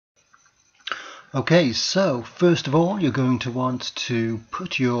Okay, so first of all, you're going to want to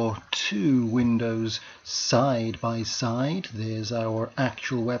put your two windows side by side. There's our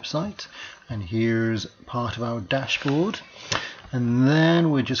actual website, and here's part of our dashboard. And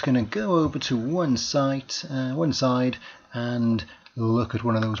then we're just going to go over to one side and look at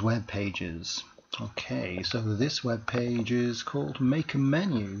one of those web pages. Okay, so this web page is called Make a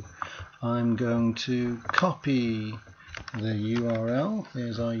Menu. I'm going to copy the URL.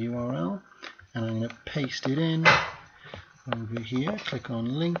 There's our URL. And I'm going to paste it in over here. Click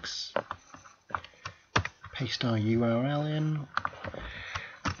on links, paste our URL in,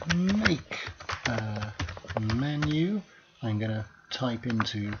 make a menu. I'm going to type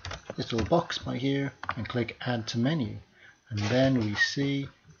into this little box by here and click add to menu, and then we see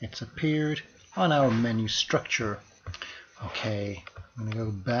it's appeared on our menu structure. Okay, I'm going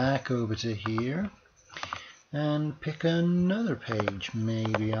to go back over to here and pick another page.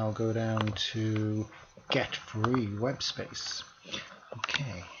 Maybe I'll go down to Get Free Webspace.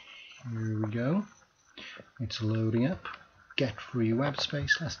 Okay, here we go. It's loading up. Get Free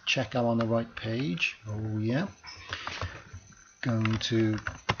Webspace. Let's check I'm on the right page. Oh yeah. Going to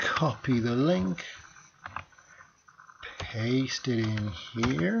copy the link, paste it in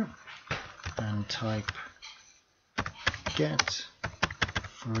here, and type Get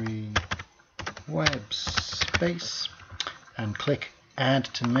Free Webspace and click add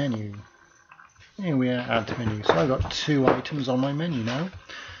to menu. Here we are, add to menu. So I've got two items on my menu now.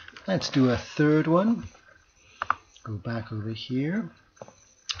 Let's do a third one. Go back over here,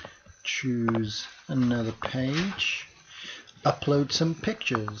 choose another page, upload some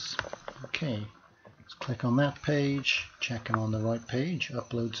pictures. Okay, let's click on that page, check I'm on the right page,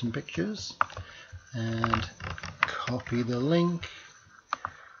 upload some pictures, and copy the link,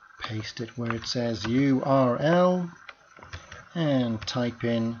 paste it where it says URL, and type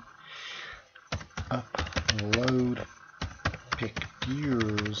in upload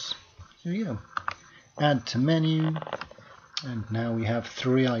pictures. There you go. Add to menu, and now we have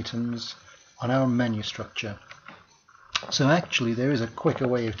three items on our menu structure. So actually there is a quicker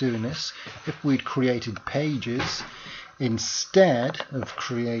way of doing this. If we'd created pages instead of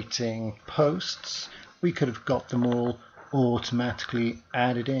creating posts, we could have got them all automatically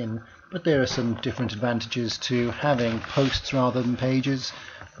added in, but there are some different advantages to having posts rather than pages,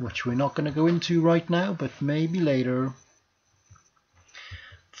 which we're not going to go into right now, but maybe later.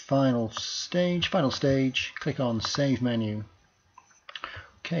 Final stage, click on Save Menu.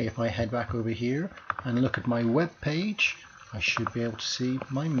 Okay, if I head back over here and look at my web page, I should be able to see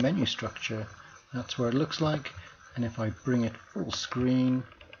my menu structure. That's what it looks like, and if I bring it full screen,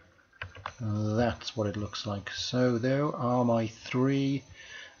 that's what it looks like. So there are my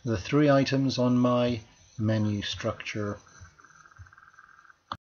the three items on my menu structure.